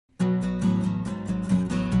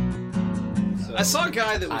I saw a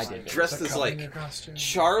guy that was dressed as like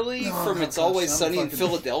Charlie from It's Always Sunny in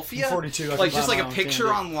Philadelphia. 42. Like just like a picture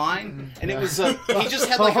online, and it was he just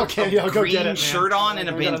had like a green shirt on and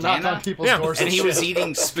a bandana, and he was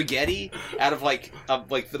eating spaghetti out of like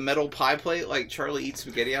the metal pie plate, like Charlie eats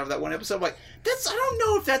spaghetti out of that one episode. I'm like, I don't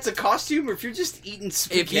know if that's a costume or if you're just eating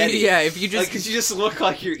spaghetti. If you just because you just look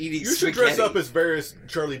like you're eating. You should spaghetti. dress up as various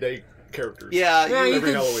Charlie Day characters. Yeah,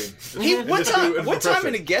 every Halloween. One time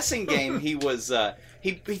in a guessing game, he was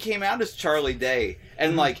he came out as Charlie Day,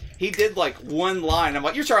 and like he did like one line. I'm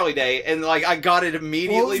like, "You're Charlie Day," and like I got it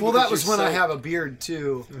immediately. Well, that was when I have a beard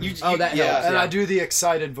too. That helps. And I do the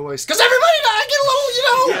excited voice because everybody, I get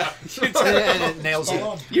a little, and it nails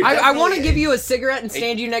you. I want to give you a cigarette and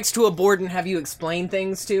stand you next to a board and have you explain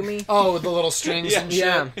things to me. Oh, with the little strings and shit.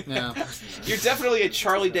 Yeah. You're definitely a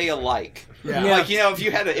Charlie Day alike. Yeah. Like, you know, if you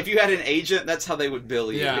had an agent, that's how they would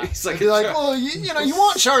bill you. Yeah. It's like, be like, well, you know, you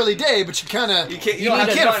want Charlie Day, but you kind of you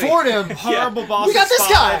can't afford him. Horrible boss. We got this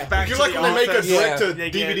guy. If you're like when they make a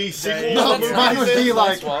direct-to-DVD sequel. No, mine would be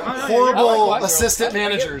like horrible assistant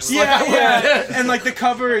managers. Yeah. And like the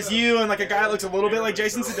cover is you and like a guy that looks a little bit like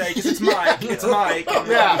Jason Sudeikis. It's Mike. It's Mike.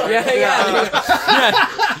 Yeah.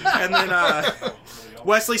 And then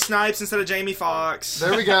Wesley Snipes instead of Jamie Foxx.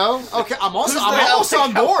 There we go. Okay, I'm also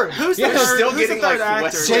on board. Who's the third? still Who's the getting third like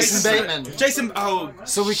actor? Jason Bateman. Jason. Oh,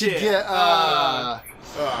 so we could get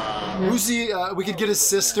who's the? We could get his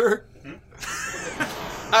sister.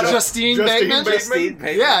 Justine Bateman.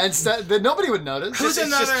 Yeah, instead that nobody would notice. It's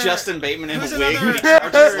just Justin Bateman in a wig another who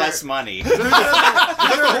charges less money. Who's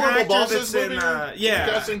another Horrible actor Bosses that's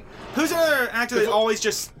in? movie? Who's another actor that always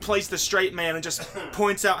just plays the straight man and just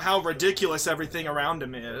points out how ridiculous everything around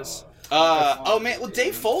him is?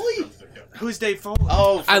 Dave Foley? Who's Dave Foley?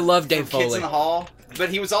 Oh, I love Dave Kids Foley. in the Hall. But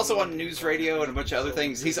he was also on news radio and a bunch of other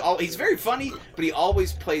things. He's very funny, but he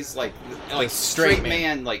always plays like straight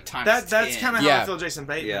man like times That's 10. kind of how I feel Jason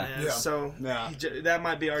Bateman is. Yeah. So that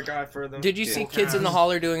might be our guy for the. Did you see Kids in the Hall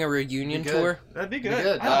are doing a reunion tour? That'd be good.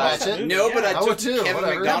 Good. I'd watch that No, movie, but I would took too, Kevin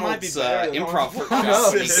whatever. McDonald's improv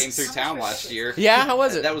workshop when he came through town last year. Yeah, how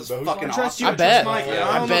was it? That was fucking awesome. I bet. Mike.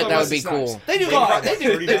 I bet that would be cool. They do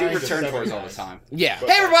return tours all the time. Yeah.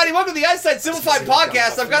 Hey everybody, welcome to the Eyesight Simplified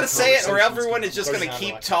podcast. I've got to say it, or everyone is just going to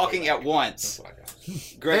keep talking at once.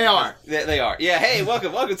 Greg, They are. They are. Yeah. Hey,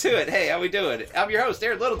 welcome to it. Hey, how we doing? I'm your host,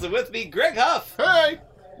 Aaron Littleton. With me, Greg Huff. Hey.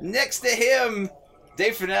 Next to him,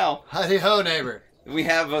 Dave Fennell. Howdy ho, neighbor. We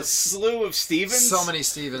have a slew of Stevens. So many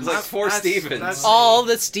Stevens. Like four Stevens. that's- All the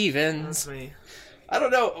That's Stevens. me. I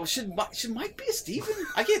don't know. Should Mike be a Steven?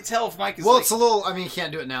 I can't tell if Mike is. Well, like, it's a little. I mean, he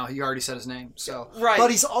can't do it now. He already said his name. So Right.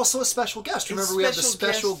 But he's also a special guest. Remember, we have the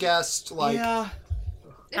special guest like yeah.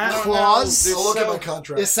 clause. There's I'll look at so- my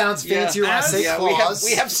contract. It sounds fancier when I say yeah, clause.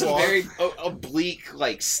 we have some very oblique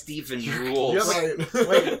like Steven rules.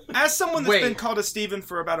 As someone that's Wait. been called a Steven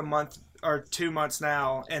for about a month or 2 months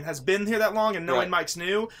now and has been here that long and knowing Right. Mike's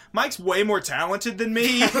new, Mike's way more talented than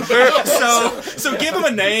me. so give him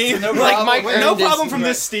a name. No Like problem. Mike Wait, No earned his- problem from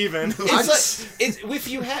this Steven. It's if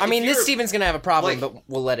you have. I mean, if this you're- Steven's gonna have a problem, like- but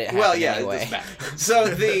we'll let it happen Well, yeah, anyway. it doesn't matter. So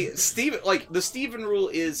the Steven rule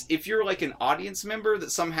is if you're like an audience member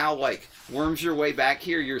that somehow like worms your way back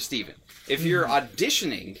here, you're a Steven. If you're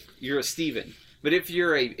auditioning, you're a Steven. But if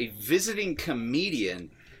you're a visiting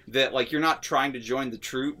comedian that like you're not trying to join the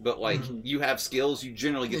troupe, but like you have skills, you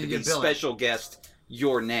generally get Yeah, to you be get billing. special guest.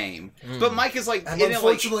 Your name, but Mike is like, And in it, like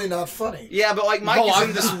unfortunately not funny. yeah, but like Mike Oh, is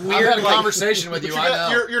in this I've weird had a like conversation with you. I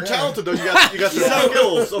know. You're talented though. You got the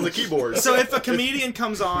skills on the keyboard. So if a comedian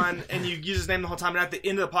comes on and you use his name the whole time, and at the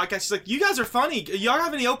end of the podcast, he's like, "You guys are funny. Y'all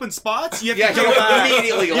have any open spots?" You have to go back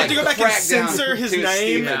immediately. You have to go back and crack down censor his to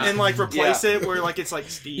name Steven. and like replace it where like it's like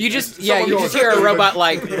Steve. You just Someone you goes, just hear a robot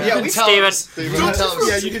like Yeah, we Steven.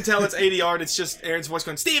 Yeah, you can tell it's 80 yard. It's just Aaron's voice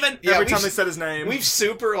going Steven Yeah, every we've- time they said his name. We've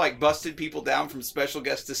super like busted people down from special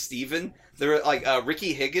guest to Steven. There were like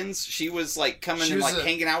Ricky Higgins. She was like coming She and was like a-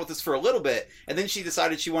 hanging out with us for a little bit, and then she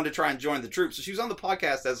decided she wanted to try and join the troupe. So she was on the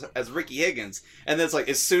podcast as Ricky Higgins, and then it's like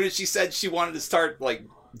as soon as she said she wanted to start like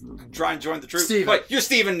try and join the troupe, Steven. like you're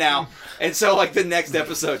Steven now. And so like the next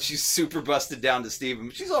episode, she's super busted down to Steven.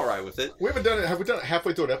 But she's all right with it. We haven't done it. Have we done it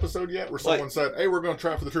halfway through an episode yet? Where someone said, "Hey, we're going to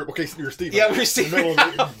try for the trip." Okay, so you're Steven. Yeah, we're Steven.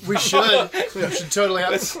 We should. We should totally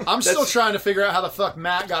have. I'm still that's- trying to figure out how the fuck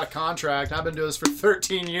Matt got a contract. I've been doing this for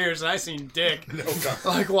 13 years and I seen Dick.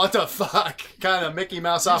 Like, what the fuck kind of Mickey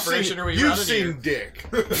Mouse operation are we You've running seen here? Dick.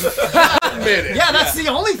 Admit it. Yeah, that's the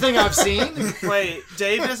only thing I've seen. Wait,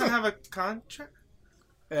 Dave doesn't have a contract?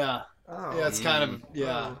 Yeah. Oh. Yeah, it's kind of,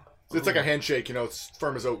 yeah. It's like a handshake, it's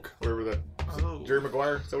firm as oak. Whatever that. Oh. Jerry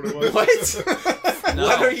Maguire? Is that what it was? What? No.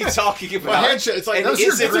 What are you talking A about? handshake. It's like And it's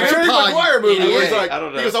is a it Jerry grandpa, Maguire movie. Where he's idiot? like, I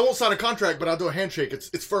don't know. he goes, I won't sign a contract, but I'll do a handshake.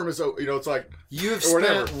 It's firm as oak. It's like You've or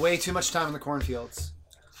whatever. spent way too much time in the cornfields.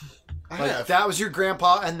 I Like, have. that was your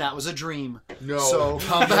grandpa, and that was a dream. No. So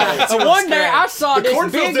come back. to One day instead. I saw The this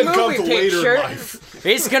cornfields big didn't come movie till later in picture. life.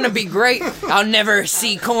 It's gonna be great. I'll never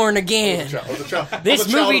see corn again. I was a child This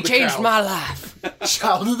of movie the changed cows. my life.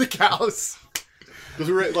 Child of the cows. Because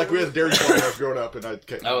we had a dairy farm when I was growing up, and I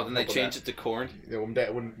can't. Oh, then they changed it to corn. Yeah,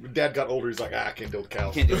 when dad got older, he's like, I can't deal with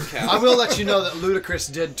cows. Can't do a cow. I will let you know that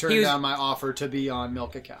Ludacris did turn He was- down my offer to be on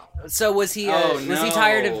Milk a Cow. So was he? Oh, Was he no.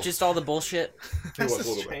 tired of just all the bullshit? He was That's a the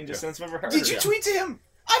little bit. strangest Yeah. sense I've ever heard. Did you tweet to him?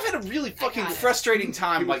 I've had a really fucking frustrating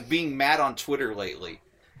time, like, being mad on Twitter lately.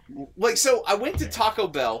 Like, so I went to Taco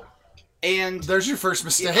Bell, and There's your first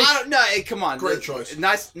mistake. I don't know. Hey, come on, Great choice.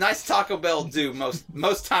 Nice Taco Bell do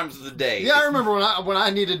most times of the day. Yeah, I remember when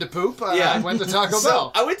I needed to poop. I went to Taco So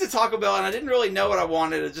Bell. I went to Taco Bell and I didn't really know what I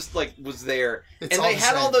wanted. It just like was there, It's and all they the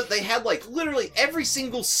had same. they had like literally every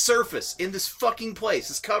single surface in this fucking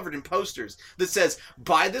place is covered in posters that says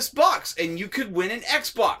buy this box and you could win an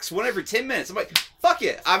Xbox one every 10 minutes. I'm like, fuck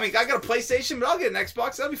it. I mean, I got a PlayStation, but I'll get an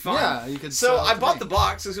Xbox. That'll be fine. Yeah, you could So sell it I to bought me. the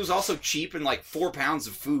box. This was also cheap and like 4 pounds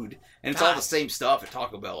of food, and it's all the same stuff at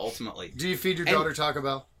Taco Bell ultimately. Do you feed your And- daughter Taco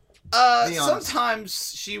Bell? Be honest.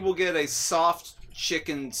 Sometimes she will get a soft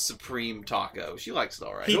chicken supreme taco. She likes it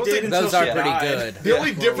all right. He It did wasn't- Those until are she pretty died. good. The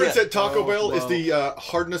only difference Yeah. at Taco Bell is whoa. the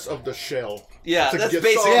hardness of the shell. Yeah, To that's get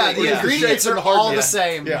basically solid, Yeah, the yeah. ingredients Shape are and all hardness. the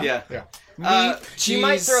same. Yeah, Yeah. yeah. Meat, She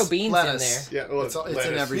might cheese, throw beans in lettuce. there. Yeah, well, It's in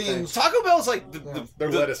lettuce. everything. Beans. Taco Bell's like the Their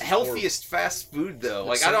lettuce is healthiest fast food though.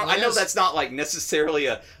 Like It I certainly know is. that's not like necessarily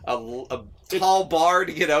a tall bar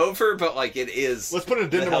to get over, but like it is. Let's put an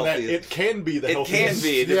addendum the on that. healthiest. It can be the It healthiest. can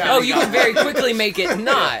be. Yeah. depending Oh, you on- can very quickly make it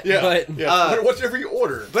not. Yeah, But yeah. Whatever you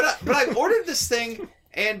order. But I ordered this thing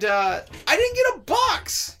and I didn't get a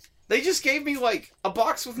box. They just gave me like a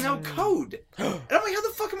box with no code. And I'm like, how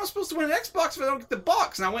the fuck am I supposed to win an Xbox if I don't get the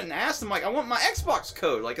box? And I went and asked them, like, I want my Xbox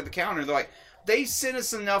code, like at the counter. They're like, they sent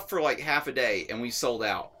us enough for like half a day and we sold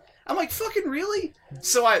out. I'm like, fucking really?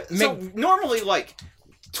 So normally like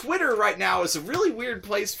Twitter right now is a really weird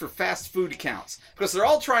place for fast food accounts because they're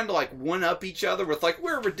all trying to like one up each other with like,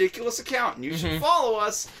 we're a ridiculous account and you should follow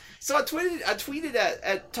us. So I tweeted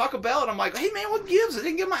at Taco Bell and I'm like, hey man, what gives? I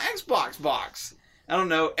didn't get my Xbox box. I don't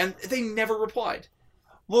know, and they never replied.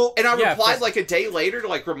 Well, And I Yeah, replied 'cause- like a day later to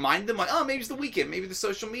like remind them, like, oh, maybe it's the weekend, maybe the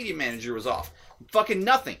social media manager was off. Fucking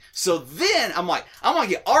nothing. So then I'm like, I'm gonna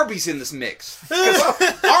get Arby's in this mix.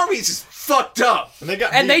 'Cause Arby's is fucked up. And they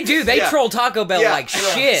got and they meat. do. They Yeah. troll Taco Bell like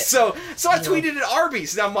shit. So I tweeted at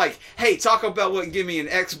Arby's and I'm like, hey, Taco Bell wouldn't give me an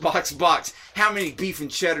Xbox box. How many beef and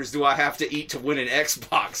cheddars do I have to eat to win an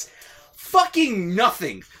Xbox? Fucking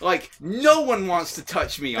nothing. Like, no one wants to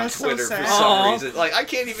touch me on That's so Twitter for sad. some Aw. reason. Like, I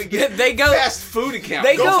can't even get They go- fast food account.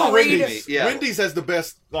 they go follow read- me. Yeah. Wendy's has the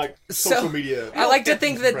best like social So, media. I like to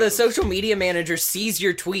think that the presence. social media manager sees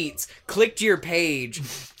your tweets, clicked your page,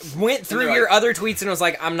 went through they're your like- other tweets, and was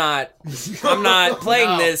like, "I'm not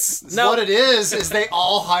playing this." No, what it is they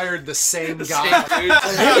all hired the same guy. Same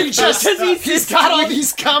dude. He just Because he's got all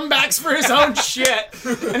these comebacks for his own shit,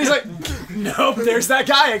 and he's like, "Nope, there's that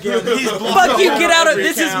guy again." fuck you, get out of every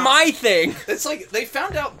this is account. my thing. It's like they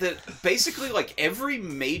found out that basically like every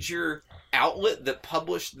major outlet that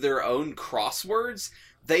published their own crosswords,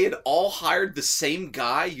 they had all hired the same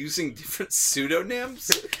guy using different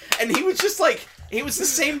pseudonyms, and he was just like he was the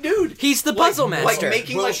same dude. He's the puzzle like master.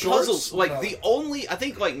 making Will like Shorts? puzzles. Like No. the only I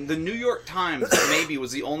think like the New York Times maybe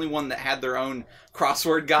was the only one that had their own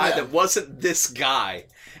crossword guy Yeah. that wasn't this guy.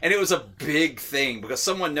 And it was a big thing because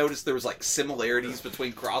someone noticed there was like similarities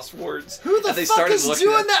between crosswords. Who the and they fuck started is looking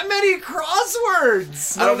doing at- that many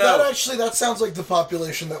crosswords? I don't No, know. That sounds like the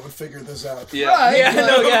population that would figure this out. Yeah. Right. Yeah,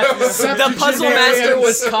 no, yeah. The puzzle master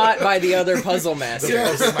was caught by the other puzzle master.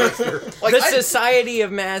 Like, The I- Society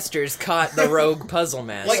of Masters caught the rogue puzzle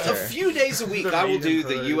master. Like a few days a week, The I will reading do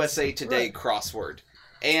the parade. USA Today crossword,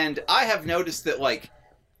 and I have noticed that like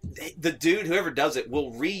the dude whoever does it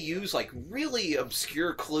will reuse like really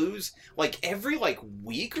obscure clues like every like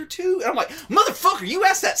week or two, and I'm like, motherfucker, you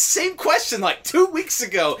asked that same question like 2 weeks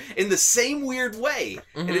ago in the same weird way,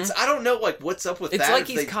 and it's I don't know like what's up with it's that. like if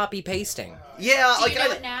he's they- copy pasting. yeah, Do like you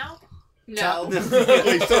know I, it now? No.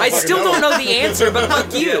 I still don't know the answer, but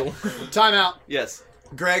fuck you. Time out, yes.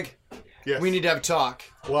 Greg. Yes. We need to have a talk.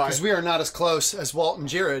 Why? Because we are not as close as Walt and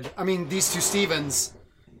Jared. I mean, these two Stevens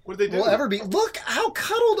What did they do? will ever be. Look how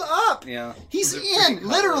cuddled up. Yeah. He's in,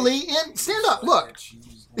 literally in. Stand up. Look.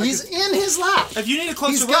 He's in his lap. If you need a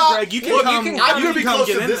closer He's look, got- Greg, you can Look, come. you can- you I'm gonna be come close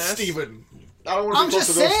get to in this Steven. I don't want to I'm be close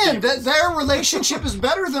just to those saying Stevens. that their relationship is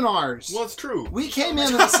better than ours. Well, it's true. We came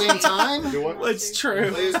in at the same time. Do what? It's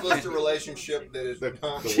true. Please list a relationship that is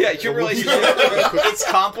Yeah, your relationship, it's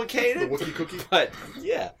The complicated, Wookiee cookie? but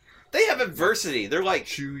yeah. They have adversity. They're like,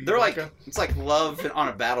 Chewbacca? it's like love on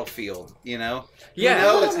a battlefield, you know? Yeah.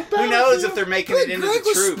 Who knows if they're making it into Greg the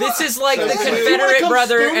was troops? This is like the So, you Confederate come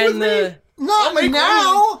brother spoon with and the. Not make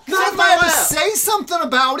now. Sit Not on if my I have to lap. say something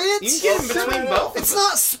about it. You can get in between both. It's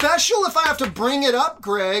not special if I have to bring it up,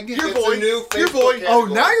 Greg. Your It's boy. a new Your Facebook boy. category. Oh,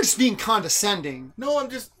 now you're just being condescending. No, I'm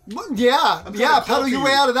just. Yeah, trying yeah, to pedal talk your to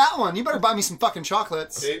way you. out of that one. You better buy me some fucking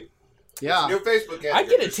chocolates. See? Yeah. New Facebook category. I'd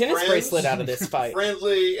get a There's tennis friends, bracelet out of this fight.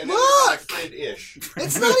 Friendly, and then Look! like friend-ish.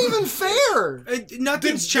 It's not even fair.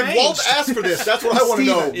 Nothing's Did changed. Walt ask for this? That's what I want to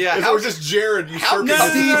know. Steven. Yeah, If how- it was just Jared usurping No,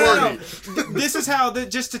 his no. party. This is how,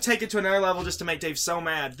 just to take it to another level, just to make Dave so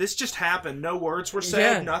mad. This just happened. No words were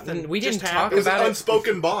said. Yeah, Nothing. we just didn't talk It happened. was an about it.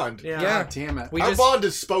 unspoken bond. Yeah. Yeah. God damn it. We Our just. bond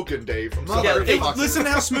is spoken, Dave. I'm sorry. Yeah, Motherfucker. Listen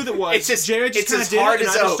to how smooth it was. It's just- Jared just it's kind as of did hard it, and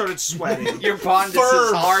as I just oak. started sweating. Your bond is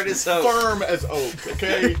as hard as oak. Firm as oak,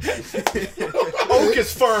 okay? Oak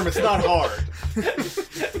is firm, it's not hard.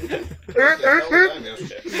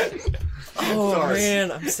 Oh Sorry.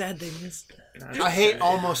 man, I'm sad they missed that. I hate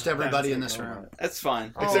almost everybody in this room. That's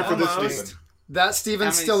fine. Except for this almost. Steven. That Steven's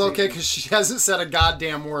How many still okay Stevens? because she hasn't said a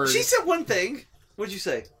goddamn word. She said one thing. What'd you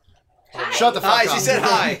say? Shut the fuck Hi, up. she said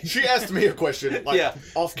hi. She asked me a question, like, Yeah.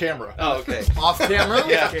 off camera. Oh, okay. Off camera?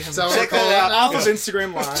 Yeah. Is that what Check we're calling that it out. now? Off of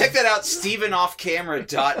Instagram Live. Check that out,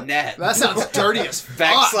 StevenOffCamera.net. That sounds dirty as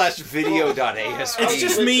fuck. /video.asp. It's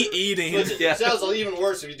just me eating. Yeah. It sounds even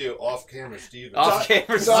worse if you do off-camera Steven.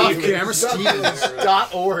 Off-camera Off Steven. camera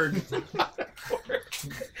Stevens.org.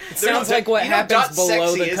 It sounds like what happens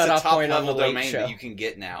below the cutoff point on the late domain show. that you can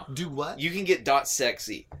get now. Do what? You can get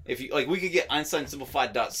 .sexy. If you like, we could get Einstein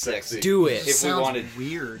Simplified .sexy. Do it. If we Sounds wanted.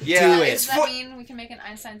 weird. Yeah, Do it. it's Does that for, mean we can make an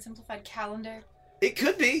Einstein simplified calendar? it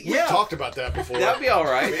could be. We Yeah, talked about that before. that'd be all We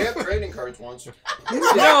right. had trading cards once.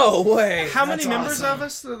 No way. How many That's members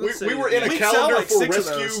awesome. of us? We were in a We'd sell calendar like for 6 of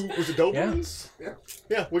those. rescue. Was it Dobermans? Yeah.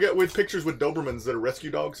 Yeah, we had pictures with Dobermans that are rescue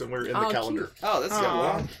dogs, and we're in the Oh, calendar. Oh, that's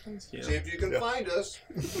Aw. good. See if you can Yeah. find us.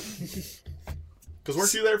 Because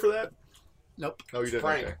weren't you there for that? Nope. No, you didn't.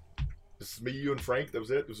 Frank. Okay. This is me, you, and Frank. That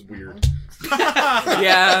was it. This was weird.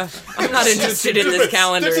 Yeah, I'm not interested in this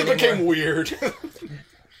calendar This anymore. became weird.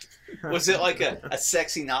 Was it like a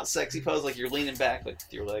sexy, not sexy pose? Like you're leaning back, like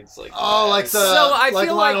with your legs, like Oh, like the So I like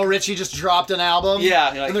feel Lionel like- Richie just dropped an album.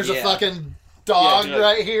 Yeah, you're like, and there's yeah. a fucking dog Yeah, you're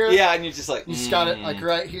right here. yeah, and you're just like You just got it like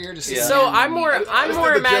right here. Just Yeah. So I'm more just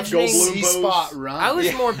more did the Jeff imagining. Goldblum C pose. spot run. I was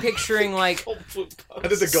Yeah. more picturing like. I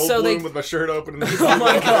did the Goldblum So they- with my shirt open. And Oh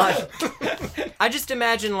my god. I just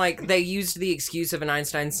imagine like they used the excuse of an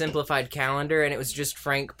Einstein simplified calendar and it was just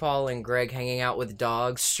Frank, Paul, and Greg hanging out with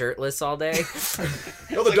dogs shirtless all day.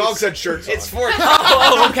 No, the dogs had shirts on. It's for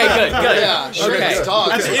Oh, okay, good, good. Yeah, sure. Okay. It's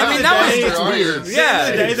dogs. At the end I of mean, the that day, was It's weird.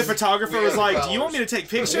 Yeah. The day the photographer was like, "Do you want me to take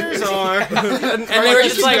pictures or?" And they were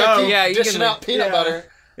just like, go. yeah, you dishing can. out peanut Yeah. butter.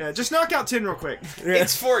 Yeah, just knock out 10 real quick.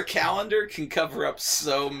 It's for a calendar can cover up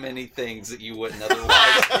so many things that you wouldn't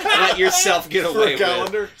otherwise let yourself get For a away with.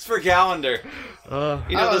 calendar? It's for a calendar. You I know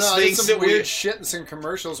don't know. those I did things some that weird we. shit in some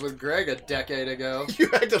commercials with Greg a decade ago. You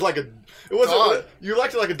acted like a. It wasn't. Dog. You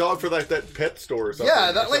acted like a dog for like that pet store or something.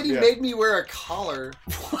 Yeah, that lady Yeah. made me wear a collar,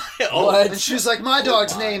 Oh, and she was like, "My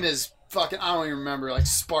dog's name is fucking I don't even remember, like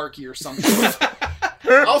Sparky or something."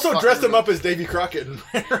 I also dressed him up as Davy Crockett.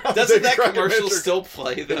 doesn't that commercial still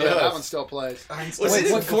play though? Yeah, Yeah. that one still plays. Was it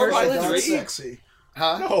in what 4x3? Sexy.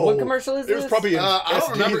 Huh? No. What commercial is It was this? probably in I don't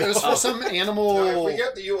SD remember. It was though. for some animal If we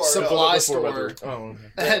get the URL. supply Before store, weather. Oh,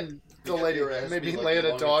 and the Yeah, lady you're asking made me like lay in you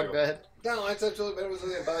a wanted dog to. bed. No, it's actually, but it was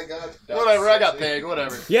by God. Whatever, I got paid.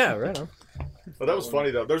 Whatever. Yeah, right on. Well, that was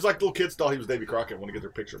funny though. There's like little kids thought he was Davy Crockett, want to get their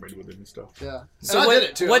picture made with him and stuff. Yeah. So And I what, did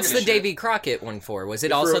it too. what's I the don't give a Davy Crockett one for? Was it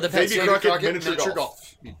For also the Davy Pepsi? Crockett shit. miniature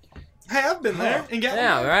golf. Hey, I've been there and got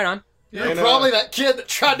Yeah, right on. You're And, probably that kid that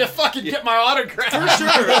tried to fucking get my autograph.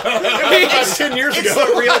 That's 10 years It's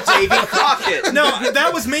ago. the real Davy Crockett. No,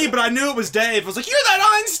 that was me, but I knew it was Dave. I was like, "You're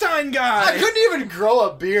that Einstein guy." I couldn't even grow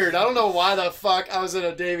a beard. I don't know why the fuck I was in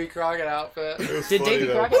a Davy Crockett outfit. It was Did funny, Davy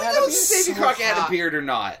though. Crockett have a beard? Davy Crockett had a beard or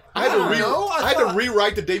not? I had to I don't know. I I had to thought-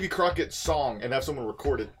 rewrite the Davy Crockett song and have someone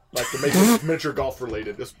record it. like to make it miniature golf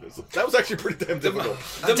related. That was actually pretty damn difficult.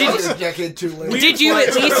 I did it a decade too late. Did you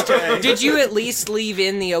at least Okay. did you at least leave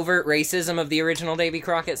in the overt racism of the original Davy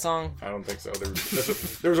Crockett song? I don't think so.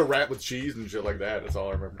 There was a rat with cheese and shit like that. That's all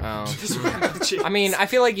I remember. Oh. I mean, I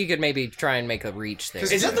feel like you could maybe try and make a reach there.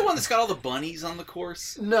 Is that the one that's got all the bunnies on the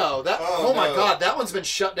course? No, that. Oh, Oh, my no. God, that one's been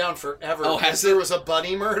shut down forever. Oh, has because there was a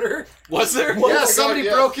bunny murder. Was there? Yeah, somebody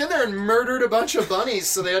yes. broke in there and murdered a bunch of bunnies,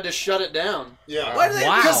 so they had to shut it down. Yeah. Why do they?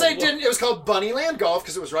 Wow. Because they didn't. It was called Bunnyland Golf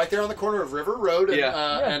because it was right there on the corner of River Road. And,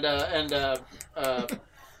 Yeah.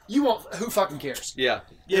 you won't. Who fucking cares? Yeah.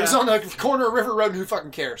 It was on the corner of River Road, and who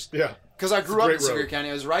fucking cares? Yeah. Because I grew up great in Sevier road. County.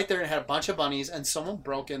 It was right there and it had a bunch of bunnies, and someone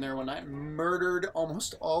broke in there one night and murdered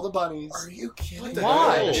almost all the bunnies. Are you kidding?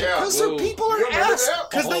 Why? Yeah. Because their Whoa. people are You remember ass.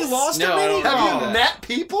 that? Because they lost No, a I mini don't Have know you that. met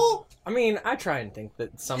people? I mean, I try and think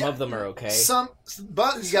that some of them are okay.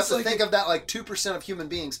 But you have is to like think of that like 2% of human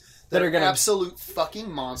beings that That are are gonna- absolute fucking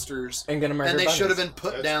monsters, And gonna murder and they bunnies. should have been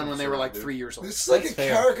put That's down when they were like absurd, 3 years old. It's like That's a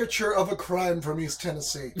fair. caricature of a crime from East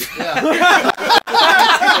Tennessee. Yeah.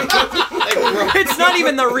 It's not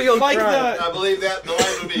even the real Like crime. the I believe that the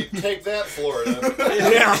line would be, take that, Florida.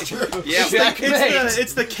 yeah. Yeah. Back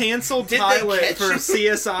It's the canceled Did they pilot catch- for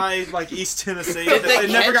CSI like East Tennessee. Did they It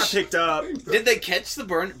never got catch- picked up. Did they catch the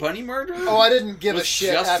bunny murderer? Oh, I didn't give a Was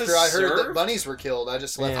shit justice after I heard served? that bunnies were killed. I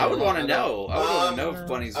just left. Yeah. I would want to to know. I would want to know if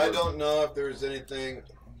bunnies were. I don't know if there was anything.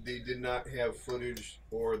 They did not have footage,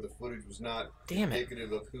 or the footage was not Damn it.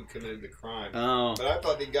 indicative of who committed the crime. Oh. But I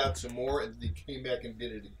thought they got some more, and they came back and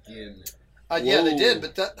did it again. Yeah, they Whoa. did,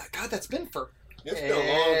 but God, that's been for. It's been a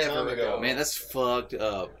long time Ever ago. ago. Man, that's fucked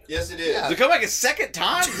up. Yes, it is. Yeah. To come back a second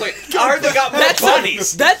time? Like, I heard they got more That's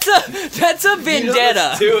bunnies. That's a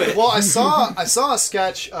vendetta. Do it. Well, I saw a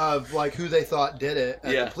sketch of like who they thought did it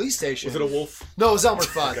at Yeah. the police station. Was it a wolf? No, it was Elmer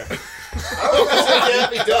Fudd. I was going to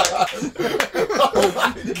say Daffy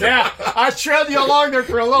Duck. Yeah, I trailed you along there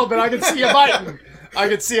for a little bit. I could see you biting. I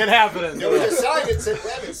could see it happening. There was a sign that said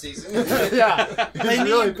rabbit season. Yeah, They he's need,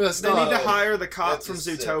 really pissed they off. need to hire the cop That's from just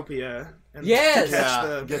sick. Zootopia. And Yes. catch Yeah,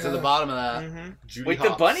 the, get to the bottom of that. Judy Wait, the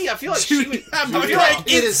Hopps. bunny? I feel like she would. I feel Judy like Hopps.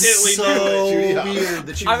 It is instantly so Judy Hopps. weird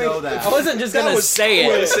that you I mean, know that. I wasn't just That gonna was- say it.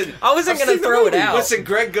 Listen, I wasn't I've gonna seen the throw it movie. out. Listen,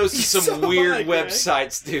 Greg goes to some So weird am I, Greg.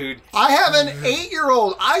 websites, dude. I have an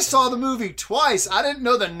 8-year-old. I saw the movie twice. I didn't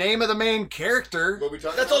know the name of the main character. What we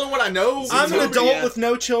talking That's the about? only one I know. I'm an Zootopia. adult with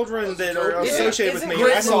no children that are associated with Isn't me.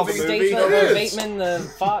 Great I saw the movie movie. Bateman the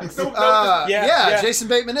fox? Yeah, yeah. Jason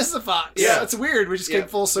Bateman is the fox. Yeah. That's weird. We just Yeah. came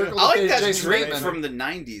full circle. I like with that Jason drink Bateman. from the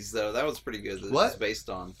 90s, though. That was pretty good. That What? it was based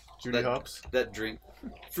on. Judy that, Hopps. That drink.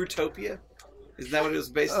 Fruitopia? Isn't that what it was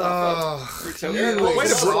based off of? Fruitopia? You Wait a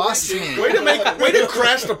exhausting. Way to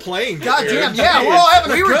crash the plane. God Aaron. damn, yeah, we're all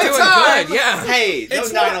having We a were good doing time. good, yeah. Hey, no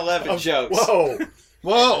It's not- 9/11 jokes. Whoa.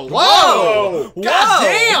 Whoa, whoa, Whoa. God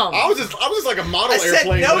damn. I was just like a model I said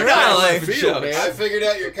airplane. no there. dialogue Field, jokes. man. I figured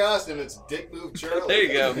out your costume. It's Dick Move Charlie. There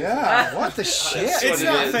you go. Yeah, what the shit? That's It's what it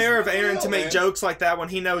not is. fair of Aaron to make man. jokes like that when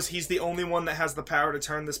he knows he's the only one that has the power to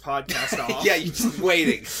turn this podcast off. Yeah, you're just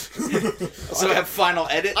waiting. So have final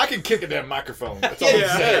edit. I can kick a damn microphone. That's all I'm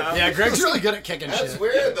Yeah, saying. yeah. Yeah, Greg's really good at kicking That's shit.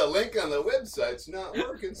 weird. The link on the website's not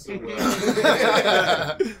working so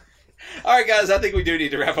well. All right, guys, I think we do need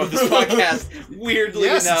to wrap up this podcast. Weirdly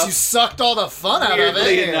Yeah, since enough. you sucked all the fun out of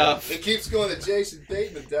Weirdly it. enough. It keeps going to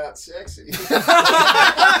jasonbateman.sexy.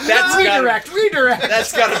 That's gotta, Redirect.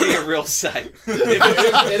 that's got to be a real site.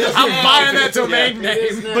 I'm buying that domain It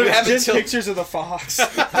is name. now. But have Just until pictures of the fox. From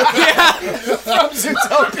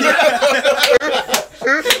Zootopia.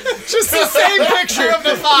 Just the same picture of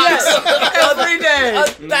the fox every day.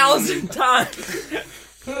 1,000 times.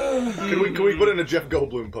 Can we put in a Jeff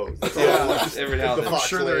Goldblum pose? That's all I Yeah, want. every now and The then. fox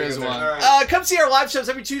sure there laying is in there. one. Come see our live shows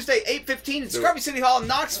every Tuesday, 8:15 at Scrubby City Hall in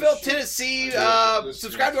Knoxville, Tennessee.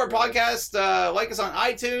 Subscribe to our podcast. Like us on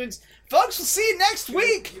iTunes. Folks, we'll see you next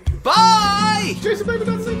week. Bye!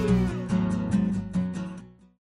 JasonBateman.sexy.